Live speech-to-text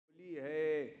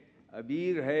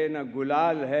عبیر ہے نہ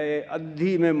گلال ہے،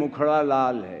 ادھی میں مکھڑا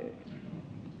لال ہے۔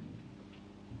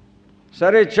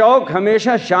 سر چوک ہمیشہ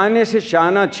شانے سے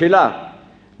شانہ چھلا،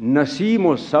 نسیم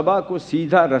و صبا کو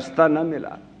سیدھا رستہ نہ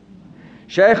ملا۔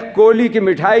 شیخ کولی کی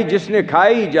مٹھائی جس نے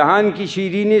کھائی، جہان کی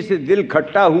شیرینی سے دل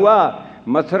کھٹا ہوا،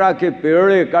 متھرا کے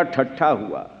پیڑے کا ٹھٹھا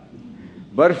ہوا۔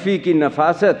 برفی کی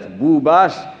نفاست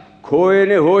بوباس، کھوئے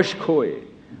نے ہوش کھوئے،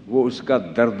 وہ اس کا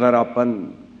دردرا پن،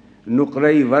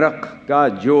 نقرئی ورق کا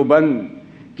جوبن۔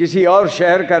 کسی اور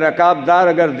شہر کا رکابدار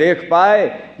اگر دیکھ پائے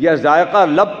یا ذائقہ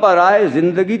لب پر آئے،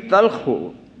 زندگی تلخ ہو،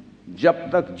 جب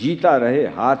تک جیتا رہے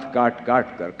ہاتھ کاٹ کاٹ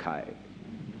کر کھائے۔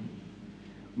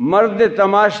 مرد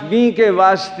تماشبیں کے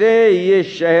واسطے یہ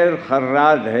شہر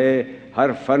خراد ہے، ہر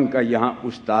فن کا یہاں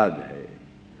استاد ہے۔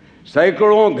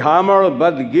 سینکڑوں گھامڑ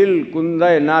بدگل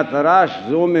کندہ ناتراش،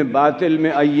 زوم باطل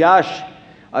میں عیاش،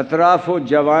 اطراف و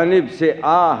جوانب سے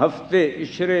ہفتے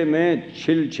عشرے میں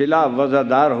چھلا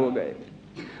وزادار ہو گئے۔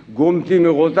 گومتی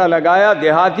میں غوطہ لگایا،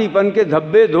 دیہاتی پن کے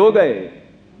دھبے دھو گئے،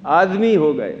 آدمی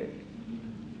ہو گئے۔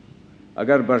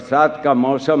 اگر برسات کا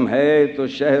موسم ہے تو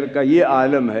شہر کا یہ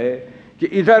عالم ہے کہ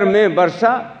ادھر میں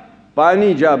برسا،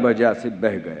 پانی جا بجا سے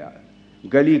بہہ گیا،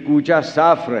 گلی کوچا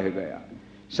صاف رہ گیا۔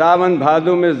 ساون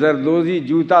بھادوں میں زردوزی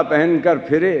جوتا پہن کر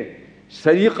پھرے،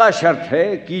 سلیقہ شرط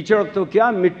ہے، کیچڑ تو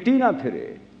کیا مٹی نہ پھرے۔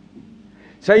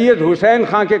 سید حسین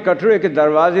خان کے کٹڑے کے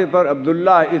دروازے پر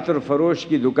عبداللہ عطر فروش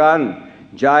کی دکان،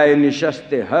 جائے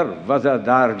نشست ہر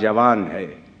وزادار جوان ہے۔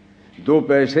 2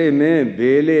 پیسے میں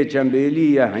بیلے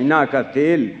چنبیلی یا حنا کا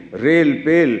تیل، ریل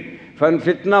پیل، فن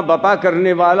فتنہ بپا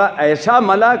کرنے والا ایسا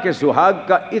ملا کہ سہاگ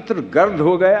کا عطر گرد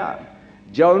ہو گیا،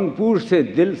 جونپور سے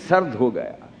دل سرد ہو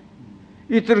گیا۔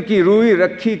 عطر کی روئی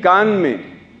رکھی کان میں،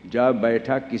 جا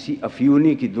بیٹھا کسی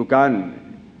افیونی کی دکان میں۔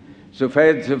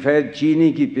 سفید سفید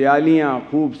چینی کی پیالیاں،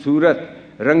 خوبصورت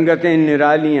رنگتیں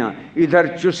نرالیاں، ادھر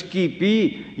چسکی پی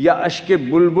یا اشک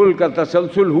بلبل کا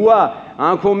تسلسل ہوا،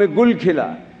 آنکھوں میں گل کھلا،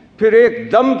 پھر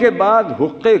ایک دم کے بعد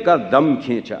حقے کا دم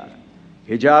کھینچا،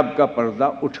 حجاب کا پردہ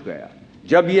اٹھ گیا۔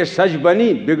 جب یہ سج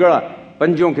بنی، بگڑا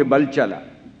پنجوں کے بل چلا۔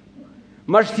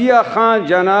 مرثیہ خان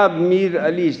جناب میر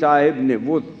علی صاحب نے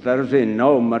وہ طرز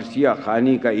نو مرثیہ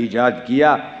خانی کا ایجاد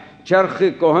کیا، چرخ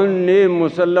کہن نے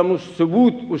مسلم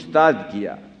الثبوت استاد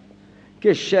کیا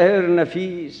کہ شہر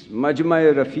نفیس، مجمع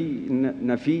رفیع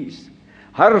نفیس،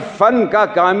 ہر فن کا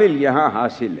کامل یہاں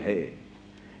حاصل ہے۔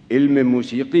 علم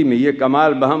موسیقی میں یہ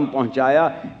کمال بہم پہنچایا،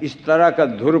 اس طرح کا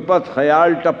دھرپت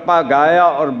خیال ٹپا گایا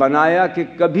اور بنایا کہ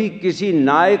کبھی کسی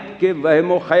نائک کے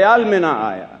وہم و خیال میں نہ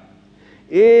آیا۔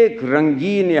 ایک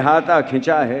رنگین احاطہ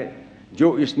کھنچا ہے،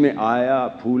 جو اس میں آیا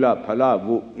پھولا پھلا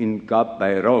وہ ان کا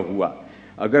پیرو ہوا۔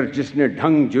 اگر جس نے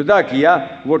ڈھنگ جدا کیا،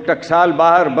 وہ ٹکسال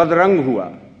باہر بدرنگ ہوا۔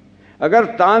 اگر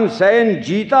تان سین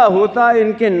جیتا ہوتا،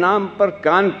 ان کے نام پر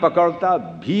کان پکڑتا،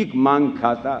 بھیک مانگ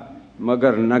کھاتا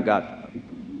مگر نہ گاتا۔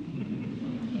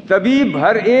 طبیب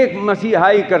ہر ایک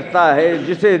مسیحائی کرتا ہے،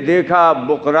 جسے دیکھا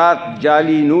بقراط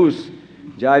جالی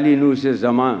نوس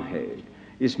زماں ہے۔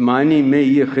 اس معنی میں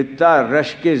یہ خطہ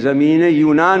رشک زمین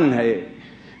یونان ہے۔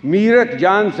 میرک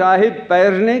جان صاحب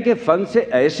پیرنے کے فن سے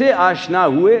ایسے آشنا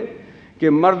ہوئے کہ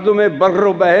مردوں میں بر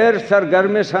و بحر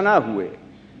سرگرم ثنا ہوئے۔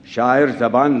 شاعر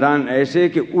زبان دان ایسے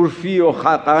کہ عرفی و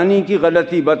خاقانی کی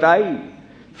غلطی بتائی،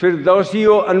 فردوسی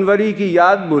و انوری کی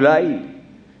یاد بھلائی۔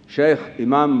 شیخ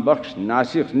امام بخش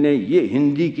ناسخ نے یہ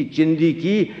ہندی کی چندی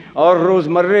کی اور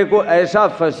روزمرے کو ایسا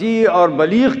فصیح اور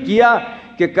بلیغ کیا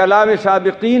کہ کلام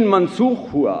سابقین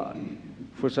منسوخ ہوا۔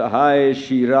 فصحائے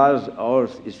شیراز اور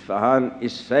اصفہان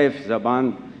اس سیف زبان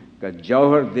کا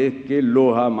جوہر دیکھ کے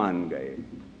لوہا مان گئے۔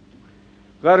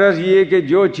 غرض یہ کہ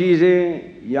جو چیزیں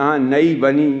یہاں نئی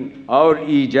بنی اور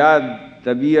ایجاد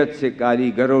طبیعت سے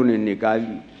کاریگروں نے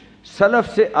نکالی،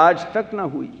 سلف سے آج تک نہ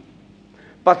ہوئی۔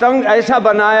 پتنگ ایسا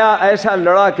بنایا، ایسا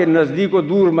لڑا کہ نزدیک و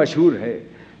دور مشہور ہے۔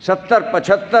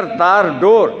 70-75 تار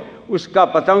ڈور، اس کا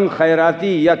پتنگ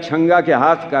خیراتی یا چھنگا کے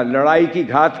ہاتھ کا، لڑائی کی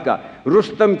گھات کا،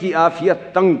 رستم کی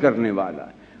عافیت تنگ کرنے والا۔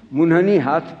 منحنی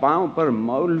ہاتھ پاؤں پر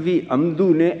مولوی عمدو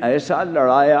نے ایسا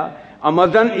لڑایا،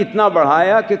 آمدن اتنا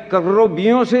بڑھایا کہ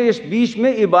کروڑوں سے اس بیچ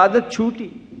میں عبادت چھوٹی۔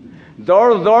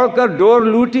 دوڑ دوڑ کر ڈور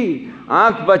لوٹی،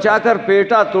 آنکھ بچا کر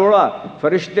پیٹا توڑا،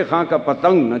 فرشتے خاں کا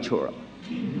پتنگ نہ چھوڑا۔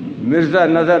 مرزا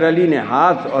نظر علی نے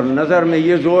ہاتھ اور نظر میں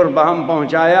یہ زور بہم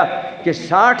پہنچایا کہ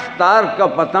 60 تار کا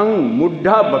پتنگ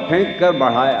مڈھا پھینک کر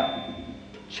بڑھایا۔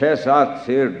 6-7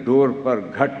 سیر ڈور پر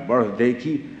گھٹ بڑھ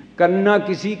دیکھی، کنا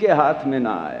کسی کے ہاتھ میں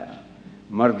نہ آیا۔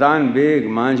 مردان بیگ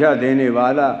مانجھا دینے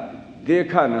والا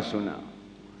دیکھا نہ سنا،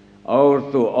 اور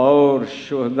تو اور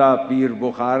شہداء پیر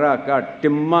بخارا کا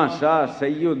ٹمہ سا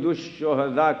سید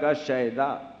الشہداء کا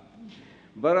شہدا،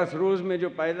 برس روز میں جو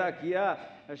پیدا کیا،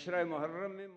 عشرہ محرم میں